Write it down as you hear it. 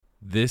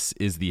This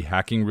is the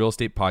Hacking Real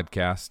Estate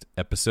Podcast,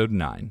 Episode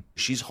 9.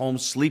 She's home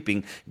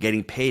sleeping,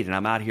 getting paid, and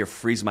I'm out here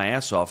freezing my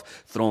ass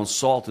off, throwing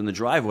salt in the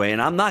driveway,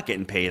 and I'm not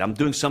getting paid. I'm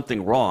doing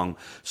something wrong.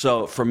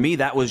 So for me,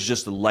 that was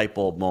just a light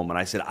bulb moment.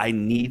 I said, I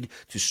need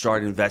to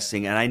start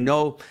investing. And I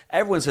know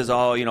everyone says,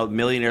 oh,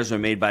 millionaires are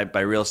made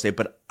by real estate,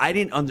 but I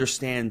didn't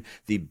understand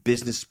the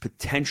business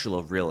potential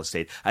of real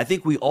estate. I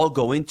think we all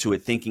go into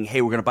it thinking,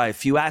 hey, we're going to buy a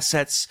few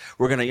assets.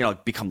 We're going to,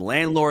 become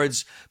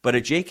landlords. But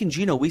at Jake and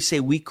Gino, we say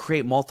we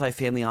create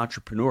multifamily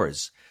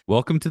entrepreneurs.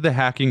 Welcome to the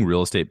Hacking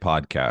Real Estate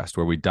Podcast,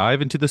 where we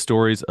dive into the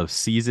stories of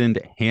seasoned,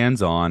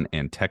 hands-on,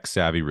 and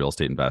tech-savvy real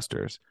estate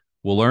investors.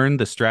 We'll learn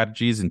the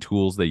strategies and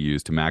tools they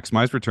use to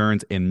maximize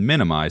returns and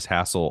minimize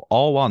hassle,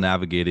 all while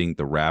navigating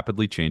the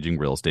rapidly changing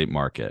real estate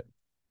market.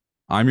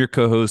 I'm your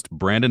co-host,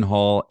 Brandon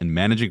Hall, and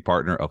managing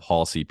partner of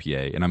Hall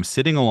CPA, and I'm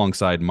sitting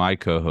alongside my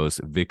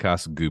co-host,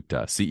 Vikas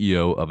Gupta,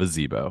 CEO of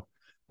Azebo.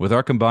 With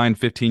our combined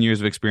 15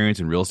 years of experience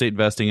in real estate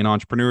investing and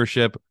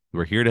entrepreneurship,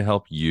 we're here to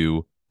help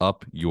you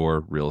up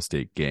your real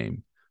estate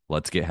game.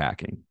 Let's get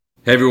hacking.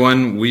 Hey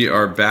everyone, we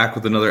are back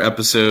with another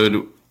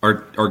episode.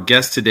 Our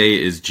guest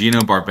today is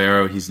Gino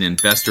Barbaro. He's an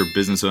investor,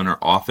 business owner,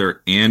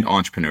 author, and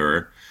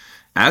entrepreneur.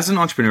 As an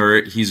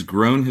entrepreneur, he's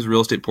grown his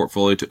real estate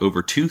portfolio to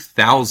over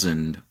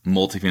 2,000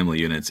 multifamily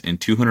units and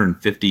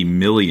 $250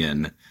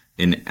 million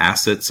in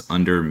assets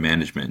under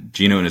management.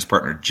 Gino and his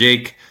partner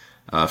Jake,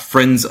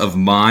 friends of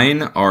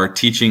mine, are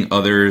teaching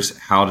others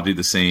how to do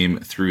the same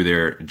through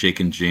their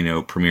Jake and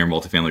Gino premier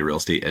multifamily real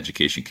estate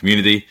education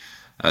community.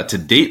 To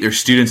date, their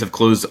students have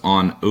closed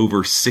on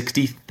over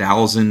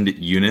 60,000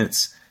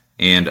 units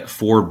and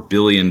 $4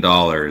 billion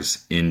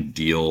in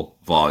deal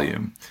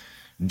volume.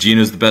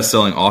 Gino's the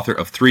best-selling author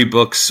of 3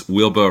 books,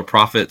 Wheelbarrow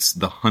Profits,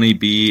 The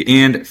Honeybee,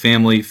 and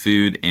Family,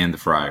 Food, and the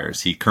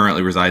Friars. He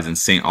currently resides in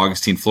St.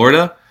 Augustine,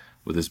 Florida,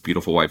 with his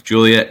beautiful wife,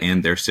 Julia,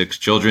 and their 6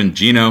 children.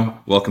 Gino,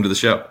 welcome to the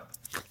show.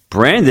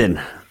 Brandon,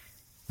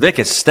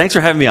 Vikas, thanks for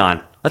having me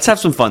on. Let's have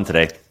some fun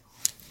today.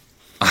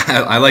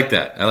 I like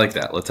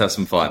that. Let's have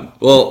some fun.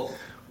 Well,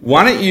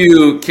 why don't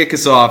you kick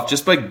us off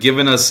just by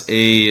giving us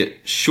a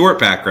short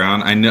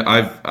background?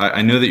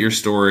 I know that your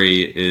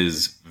story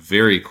is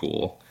very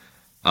cool.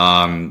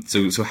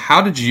 So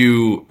how did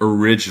you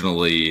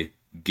originally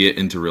get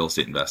into real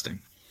estate investing?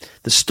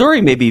 The story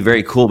may be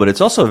very cool, but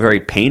it's also very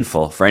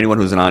painful for anyone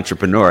who's an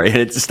entrepreneur.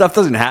 And stuff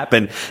doesn't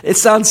happen. It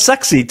sounds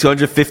sexy,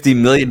 $250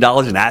 million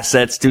in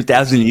assets,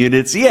 2,000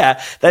 units.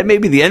 Yeah, that may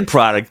be the end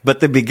product,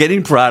 but the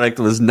beginning product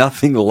was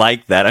nothing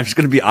like that. I'm just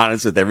going to be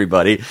honest with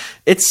everybody.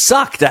 It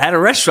sucked. I had a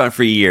restaurant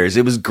for years.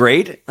 It was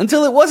great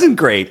until it wasn't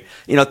great.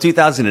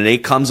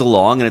 2008 comes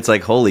along and it's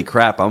like, holy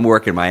crap, I'm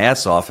working my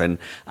ass off and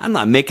I'm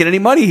not making any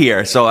money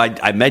here. So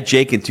I met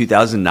Jake in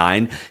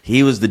 2009.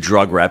 He was the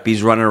drug rep.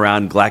 He's running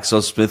around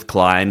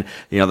GlaxoSmithKline.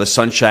 The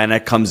Sunshine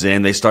Act comes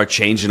in, they start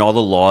changing all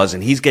the laws,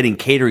 and he's getting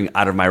catering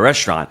out of my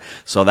restaurant.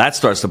 So that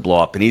starts to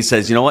blow up. And he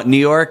says, you know what, New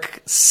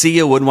York, see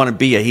ya, wouldn't want to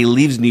be ya. He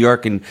leaves New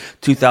York in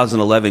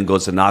 2011,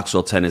 goes to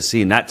Knoxville,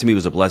 Tennessee. And that to me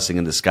was a blessing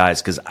in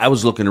disguise because I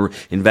was looking to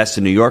invest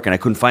in New York and I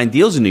couldn't find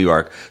deals in New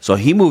York. So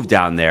he moved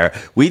down there.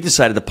 We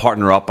decided to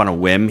partner up on a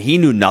whim. He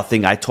knew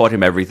nothing. I taught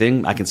him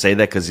everything. I can say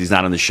that because he's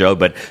not on the show.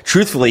 But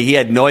truthfully, he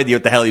had no idea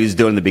what the hell he was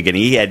doing in the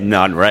beginning. He had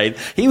none, right?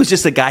 He was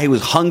just a guy who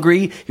was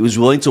hungry. He was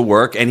willing to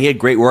work and he had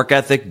great work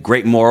ethic,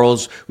 great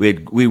morals. We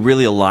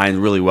really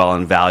aligned really well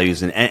on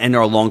values and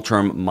our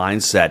long-term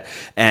mindset.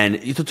 And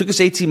it took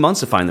us 18 months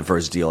to find the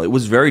first deal. It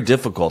was very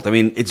difficult. I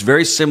mean, it's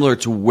very similar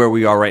to where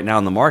we are right now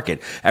in the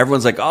market.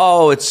 Everyone's like,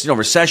 oh, it's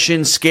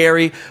recession,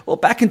 scary. Well,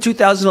 back in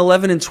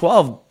 2011 and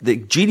 12, the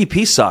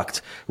GDP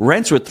sucked.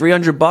 Rents were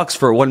 $300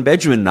 for a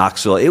one-bedroom in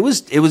Knoxville.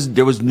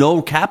 There was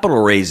no capital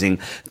raising.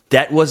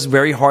 Debt was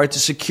very hard to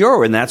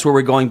secure, and that's where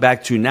we're going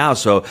back to now.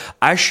 So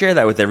I share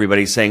that with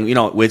everybody saying,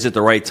 is it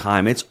the right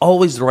time? It's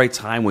always the right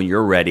time when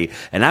you're ready.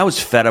 And I was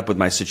fed up with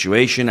my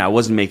situation. I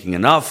wasn't making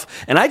enough,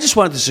 and I just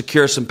wanted to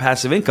secure some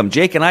passive income.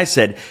 Jake and I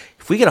said,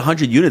 if we get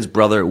 100 units,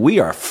 brother, we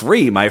are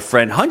free, my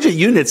friend. 100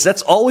 units,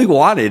 that's all we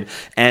wanted.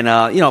 And,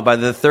 by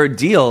the third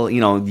deal,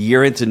 the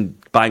year into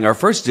buying our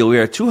first deal, we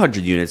were at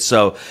 200 units.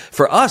 So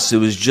for us, it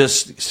was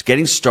just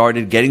getting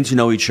started, getting to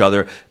know each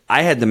other.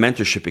 I had the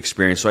mentorship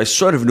experience, so I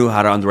sort of knew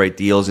how to underwrite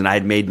deals, and I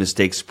had made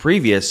mistakes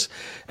previous.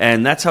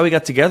 And that's how we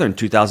got together in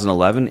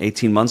 2011.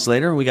 18 months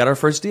later, we got our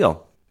first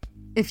deal.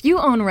 If you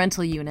own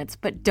rental units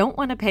but don't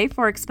want to pay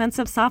for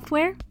expensive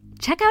software,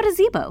 check out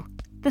Azebo,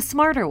 the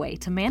smarter way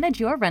to manage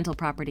your rental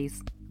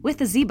properties. With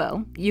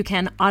Azebo, you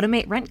can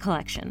automate rent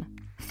collection,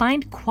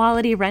 find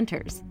quality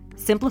renters,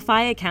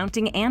 simplify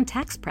accounting and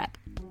tax prep,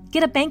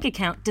 get a bank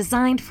account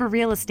designed for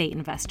real estate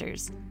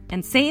investors,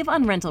 and save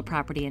on rental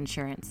property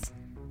insurance.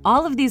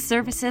 All of these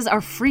services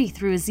are free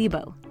through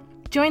Azebo.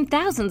 Join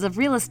thousands of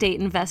real estate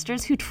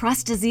investors who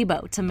trust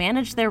Azebo to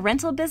manage their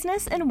rental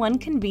business in one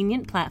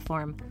convenient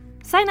platform.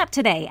 Sign up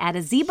today at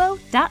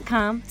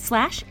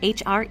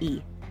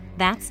azebo.com/HRE.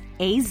 That's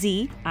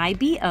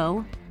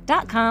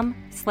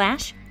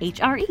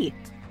AZIBO.com/HRE.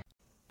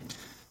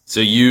 So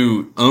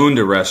you owned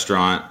a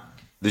restaurant.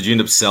 Did you end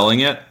up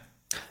selling it?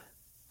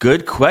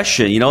 Good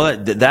question. You know,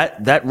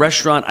 that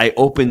restaurant I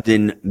opened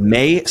in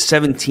May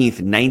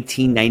 17th,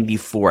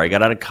 1994. I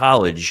got out of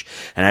college,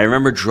 and I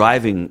remember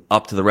driving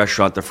up to the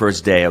restaurant the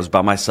first day. I was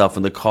by myself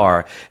in the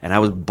car, and I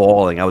was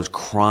bawling. I was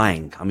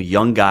crying. I'm a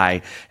young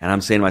guy, and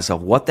I'm saying to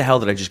myself, what the hell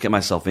did I just get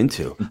myself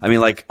into? I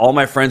mean, like, all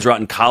my friends are out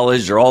in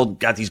college. They're all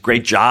got these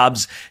great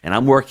jobs, and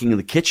I'm working in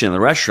the kitchen in the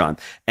restaurant.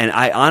 And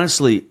I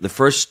honestly, the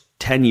first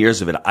 10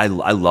 years of it, I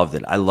loved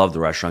it. I loved the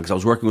restaurant because I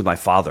was working with my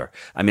father.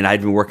 I mean,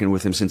 I'd been working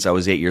with him since I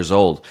was 8 years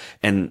old,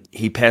 and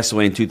he passed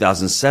away in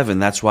 2007.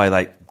 That's why,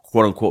 like,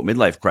 quote unquote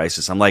midlife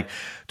crisis. I'm like,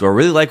 do I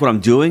really like what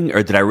I'm doing,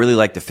 or did I really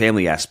like the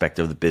family aspect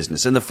of the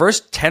business? And the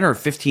first 10 or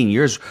 15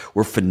 years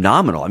were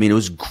phenomenal. I mean, it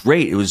was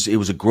great. It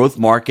was a growth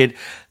market.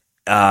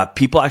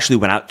 People actually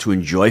went out to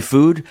enjoy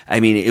food. I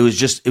mean, it was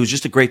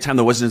just a great time.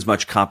 There wasn't as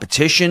much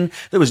competition.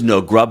 There was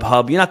no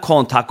Grubhub. You're not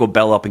calling Taco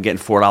Bell up and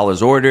getting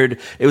 $4 ordered.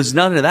 It was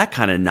none of that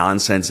kind of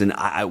nonsense. And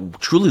I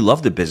truly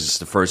loved the business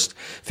the first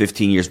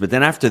 15 years. But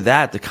then after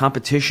that, the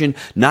competition,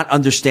 not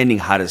understanding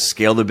how to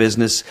scale the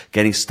business,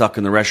 getting stuck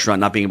in the restaurant,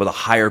 not being able to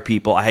hire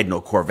people. I had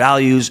no core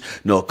values,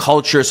 no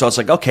culture. So it's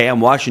like, okay, I'm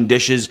washing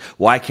dishes.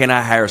 Why can't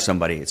I hire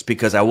somebody? It's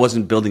because I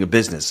wasn't building a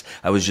business.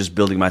 I was just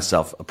building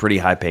myself a pretty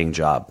high paying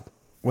job.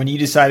 When you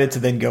decided to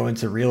then go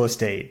into real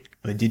estate,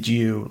 did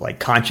you like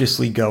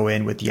consciously go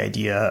in with the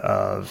idea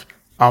of,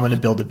 I'm going to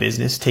build a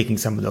business, taking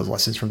some of those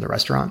lessons from the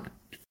restaurant?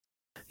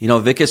 You know,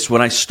 Vikas,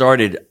 when I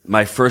started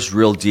my first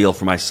real deal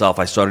for myself,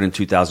 I started in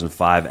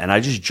 2005, and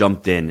I just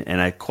jumped in, and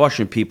I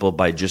cautioned people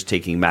by just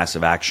taking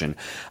massive action.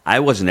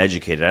 I wasn't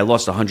educated. I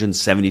lost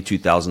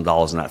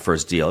 $172,000 in that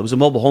first deal. It was a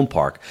mobile home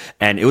park,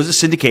 and it was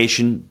a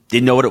syndication,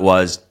 didn't know what it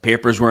was,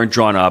 papers weren't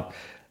drawn up.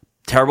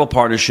 Terrible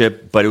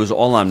partnership, but it was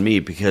all on me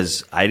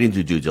because I didn't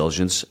do due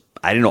diligence.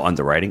 I didn't know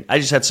underwriting. I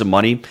just had some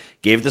money,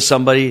 gave it to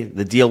somebody,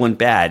 the deal went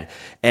bad.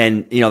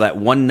 And, you know, that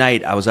one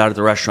night I was out at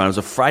the restaurant. It was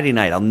a Friday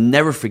night. I'll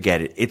never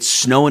forget it. It's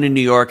snowing in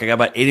New York. I got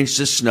about 8 inches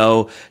of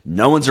snow.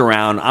 No one's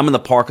around. I'm in the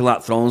parking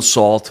lot throwing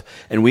salt.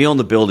 And we owned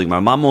the building. My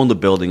mom owned the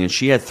building, and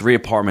she had 3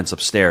 apartments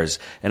upstairs.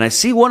 And I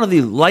see one of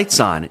the lights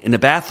on in the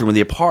bathroom of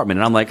the apartment.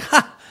 And I'm like,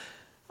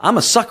 I'm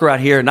a sucker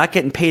out here not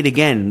getting paid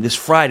again this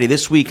Friday,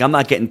 this week. I'm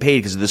not getting paid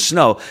because of the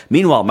snow.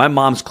 Meanwhile, my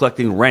mom's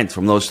collecting rent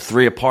from those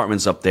 3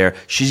 apartments up there.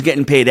 She's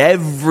getting paid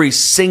every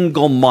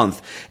single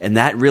month. And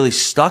that really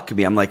stuck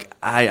me. I'm like,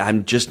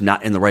 I'm just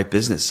not in the right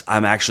business.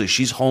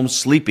 She's home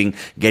sleeping,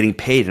 getting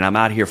paid. And I'm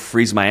out here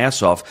freezing my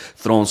ass off,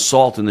 throwing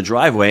salt in the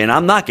driveway. And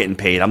I'm not getting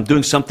paid. I'm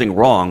doing something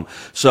wrong.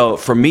 So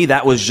for me,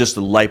 that was just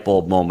a light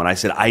bulb moment. I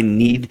said, I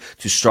need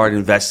to start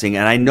investing.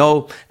 And I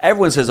know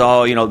everyone says,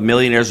 oh, you know,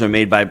 millionaires are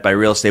made by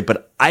real estate.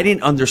 But I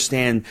didn't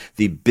understand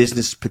the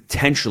business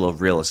potential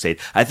of real estate.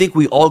 I think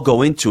we all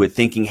go into it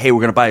thinking, hey, we're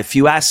going to buy a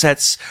few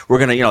assets. We're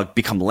going to, you know,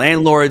 become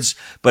landlords.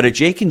 But at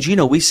Jake and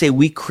Gino, we say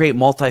we create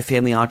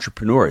multifamily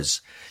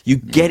entrepreneurs. You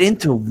get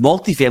into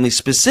multifamily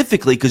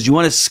specifically because you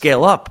want to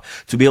scale up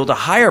to be able to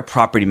hire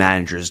property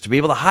managers, to be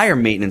able to hire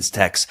maintenance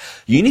techs.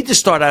 You need to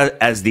start out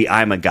as the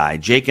I'm a guy.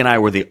 Jake and I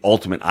were the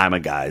ultimate I'm a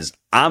guys.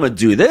 I'm going to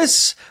do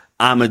this.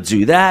 I'm going to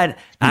do that.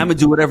 I'm going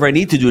to do whatever I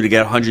need to do to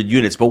get 100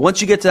 units. But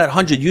once you get to that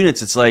 100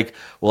 units, it's like,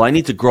 well, I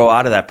need to grow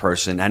out of that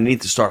person. I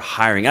need to start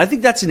hiring. I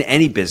think that's in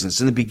any business.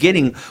 In the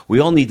beginning, we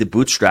all need to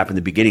bootstrap in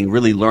the beginning,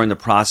 really learn the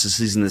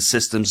processes and the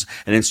systems,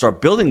 and then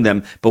start building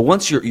them. But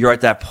once you're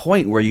at that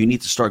point where you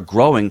need to start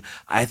growing,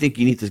 I think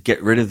you need to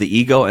get rid of the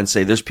ego and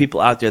say, there's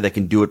people out there that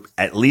can do it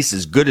at least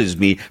as good as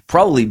me,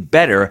 probably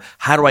better.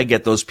 How do I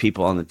get those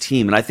people on the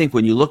team? And I think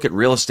when you look at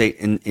real estate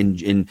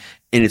in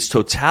its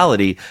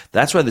totality,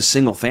 that's why the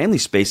single family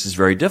space is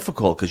very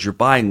difficult, because you're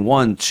buying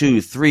 1,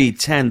 2, 3,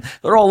 10.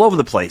 They're all over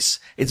the place.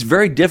 It's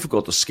very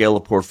difficult to scale a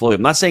portfolio.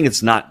 I'm not saying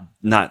it's not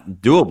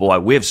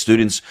doable. We have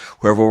students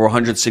who have over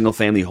 100 single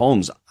family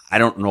homes. I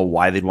don't know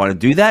why they'd want to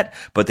do that,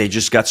 but they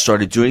just got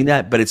started doing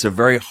that. But it's a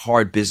very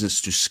hard business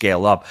to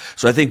scale up.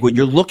 So I think when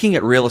you're looking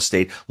at real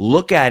estate,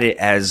 look at it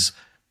as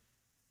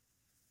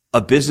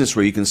a business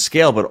where you can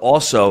scale, but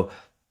also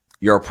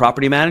you're a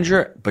property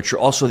manager, but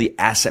you're also the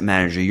asset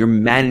manager. You're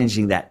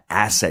managing that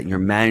asset. You're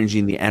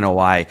managing the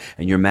NOI,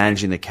 and you're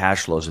managing the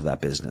cash flows of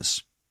that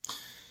business.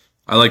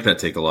 I like that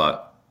take a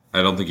lot.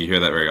 I don't think you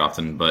hear that very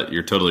often, but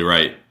you're totally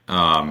right.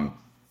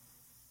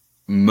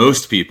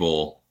 Most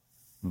people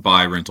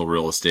buy rental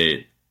real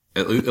estate,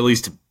 at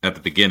least at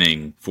the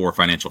beginning, for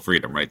financial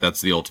freedom, right?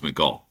 That's the ultimate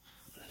goal.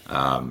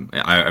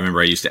 I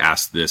remember I used to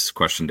ask this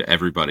question to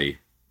everybody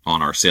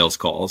on our sales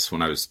calls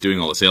when I was doing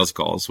all the sales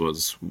calls,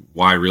 was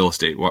why real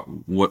estate?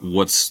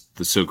 What's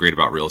so great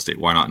about real estate?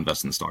 Why not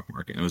invest in the stock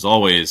market? And it was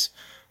always,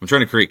 I'm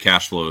trying to create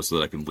cash flow so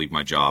that I can leave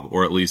my job,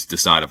 or at least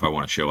decide if I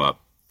want to show up.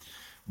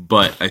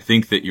 But I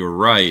think that you're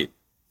right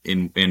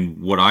in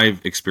what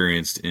I've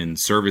experienced in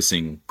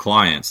servicing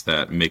clients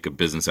that make a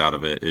business out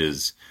of it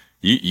is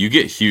you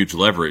get huge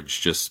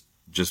leverage just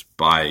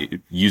by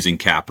using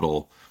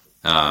capital,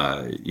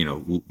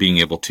 being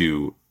able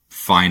to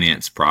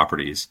finance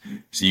properties.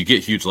 So you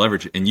get huge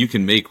leverage, and you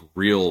can make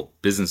real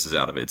businesses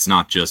out of it. It's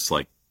not just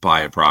like buy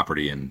a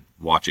property and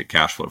watch it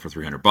cash flow for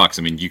 $300.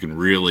 I mean, you can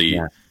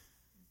really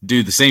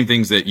do the same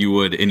things that you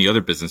would any other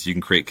business. You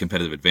can create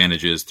competitive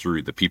advantages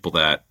through the people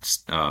that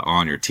are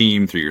on your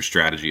team, through your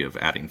strategy of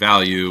adding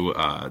value,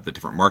 the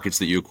different markets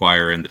that you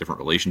acquire, and the different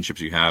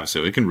relationships you have.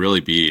 So it can really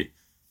be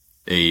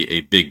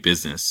a big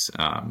business.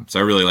 So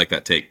I really like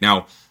that take.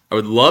 Now, I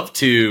would love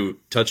to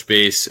touch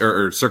base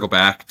or circle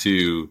back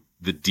to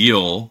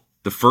the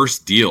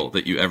first deal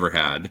that you ever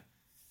had.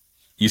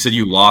 You said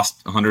you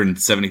lost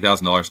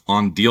 $170,000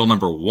 on deal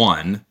number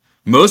one.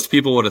 Most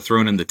people would have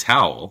thrown in the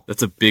towel.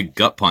 That's a big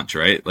gut punch,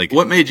 right? Like,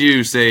 what made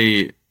you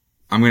say,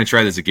 I'm going to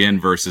try this again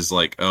versus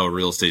like, oh,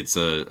 real estate's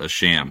a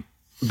sham?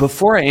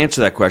 Before I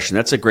answer that question,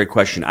 that's a great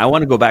question. I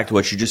want to go back to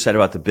what you just said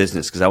about the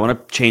business because I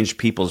want to change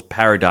people's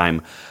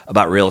paradigm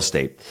about real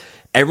estate.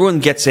 Everyone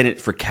gets in it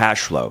for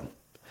cash flow.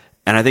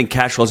 And I think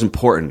cash flow is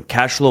important.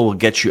 Cash flow will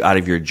get you out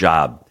of your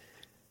job.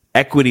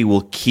 Equity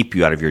will keep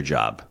you out of your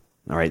job.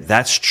 All right.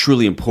 That's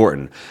truly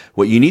important.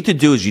 What you need to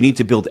do is you need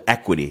to build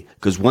equity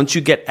because once you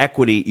get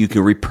equity, you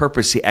can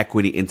repurpose the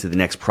equity into the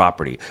next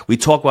property. We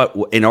talk about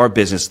in our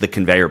business, the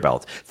conveyor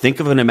belt. Think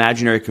of an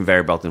imaginary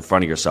conveyor belt in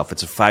front of yourself.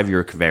 It's a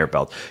 5-year conveyor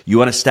belt. You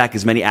want to stack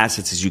as many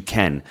assets as you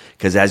can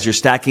because as you're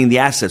stacking the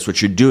assets,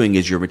 what you're doing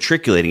is you're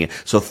matriculating it.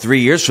 So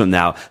 3 years from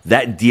now,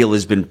 that deal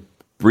has been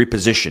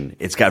repositioned.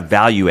 It's got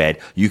value add.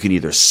 You can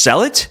either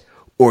sell it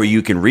or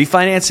you can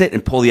refinance it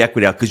and pull the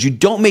equity out because you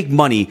don't make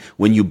money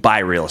when you buy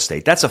real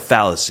estate. That's a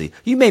fallacy.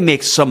 You may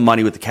make some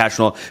money with the cash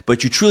flow,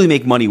 but you truly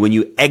make money when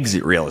you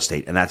exit real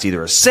estate, and that's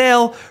either a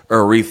sale or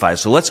a refi.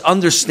 So let's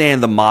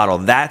understand the model.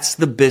 That's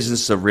the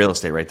business of real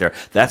estate right there.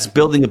 That's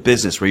building a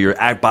business where you're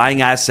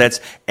buying assets,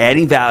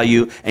 adding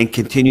value, and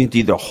continuing to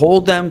either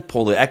hold them,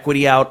 pull the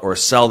equity out, or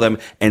sell them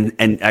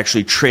and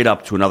actually trade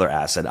up to another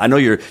asset. I know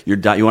you're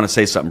done. You want to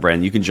say something,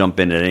 Brandon. You can jump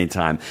in at any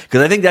time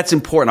because I think that's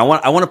important.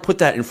 I want to put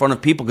that in front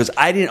of people because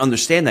I didn't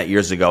understand that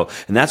years ago,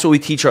 and that's what we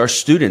teach our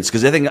students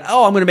because they think,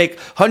 oh, I'm going to make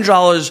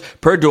 $100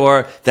 per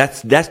door.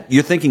 That's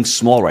you're thinking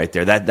small right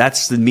there.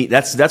 That's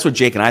what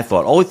Jake and I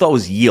thought. All we thought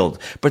was yield,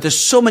 but there's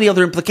so many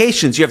other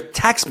implications. You have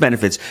tax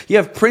benefits, you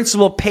have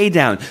principal pay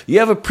down, you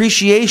have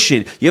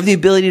appreciation, you have the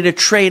ability to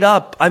trade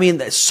up. I mean,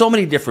 there's so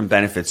many different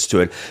benefits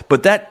to it.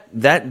 But that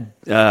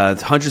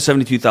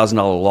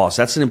 $172,000 loss,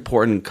 that's an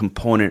important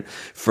component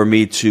for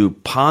me to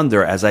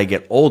ponder as I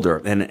get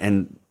older.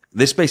 And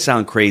this may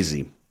sound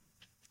crazy.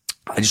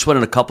 I just went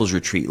on a couples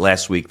retreat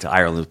last week to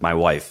Ireland with my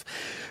wife.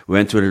 We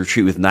went to a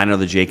retreat with 9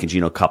 other Jake and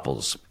Gino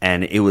couples,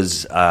 and it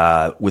was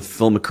with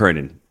Phil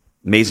McKernan,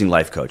 amazing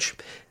life coach.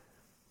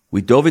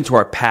 We dove into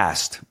our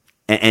past,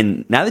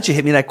 and now that you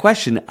hit me that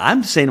question,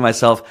 I'm saying to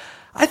myself,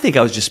 I think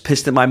I was just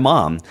pissed at my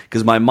mom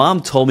because my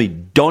mom told me,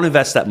 don't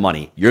invest that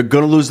money. You're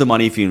going to lose the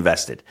money if you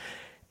invest it.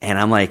 And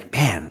I'm like,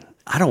 man,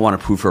 I don't want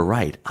to prove her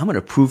right. I'm going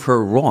to prove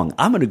her wrong.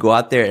 I'm going to go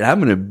out there and I'm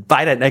going to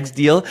buy that next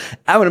deal.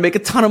 I'm going to make a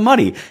ton of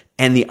money.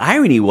 And the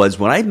irony was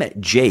when I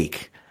met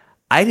Jake,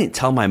 I didn't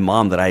tell my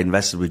mom that I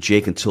invested with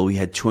Jake until we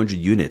had 200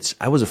 units.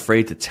 I was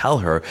afraid to tell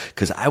her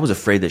because I was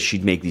afraid that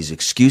she'd make these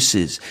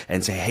excuses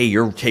and say, hey,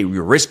 you're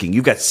risking.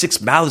 You've got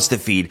 6 mouths to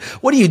feed.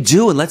 What are you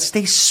doing? Let's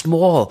stay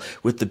small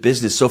with the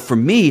business. So for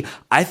me,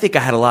 I think I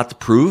had a lot to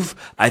prove.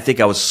 I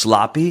think I was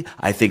sloppy.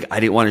 I think I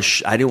didn't want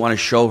to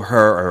show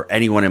her or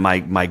anyone in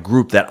my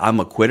group that I'm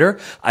a quitter.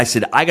 I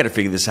said, I got to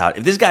figure this out.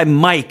 If this guy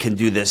Mike can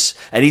do this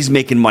and he's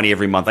making money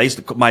every month,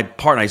 my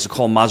partner, I used to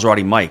call him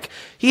Maserati Mike.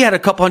 He had a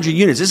couple hundred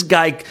units. This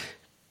guy,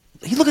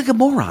 he looked like a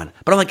moron.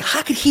 But I'm like,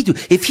 how could he do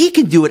it? If he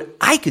can do it,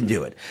 I can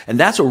do it. And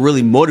that's what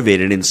really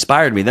motivated and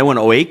inspired me. Then when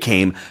 '08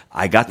 came,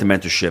 I got the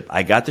mentorship,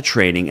 I got the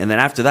training. And then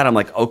after that, I'm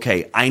like,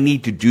 okay, I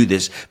need to do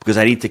this because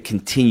I need to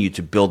continue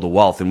to build the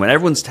wealth. And when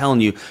everyone's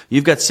telling you,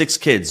 you've got 6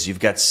 kids, you've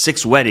got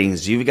 6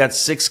 weddings, you've got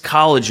 6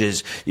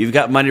 colleges, you've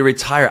got money to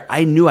retire,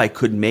 I knew I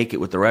couldn't make it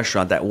with the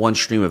restaurant, that one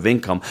stream of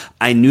income.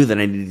 I knew that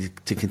I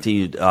needed to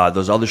continue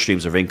those other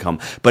streams of income.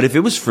 But if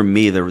it was for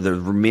me,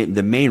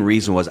 the main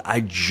reason was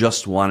I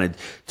just wanted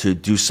to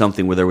do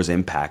something where there was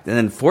impact. And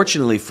then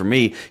fortunately for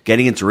me,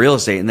 getting into real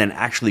estate and then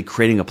actually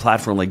creating a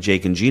platform like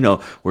Jake and Gino,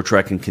 where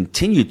I can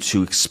continue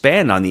to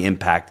expand on the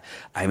impact.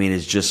 I mean,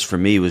 it's just, for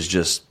me, was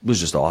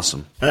just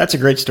awesome. That's a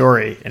great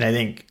story. And I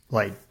think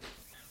like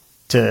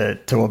to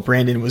what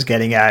Brandon was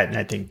getting at, and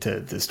I think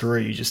to the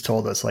story you just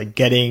told us, like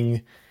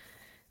getting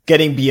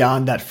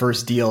beyond that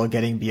first deal,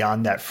 getting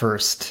beyond that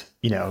first,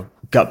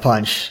 gut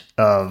punch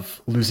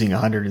of losing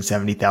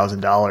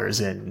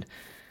 $170,000. And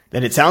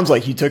then it sounds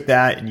like you took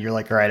that and you're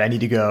like, all right, I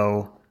need to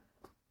go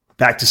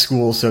back to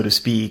school, so to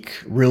speak,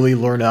 really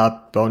bone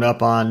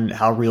up on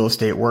how real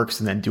estate works,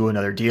 and then do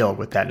another deal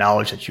with that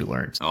knowledge that you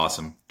learned.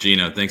 Awesome.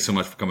 Gino, thanks so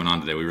much for coming on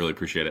today. We really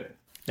appreciate it.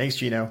 Thanks,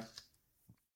 Gino.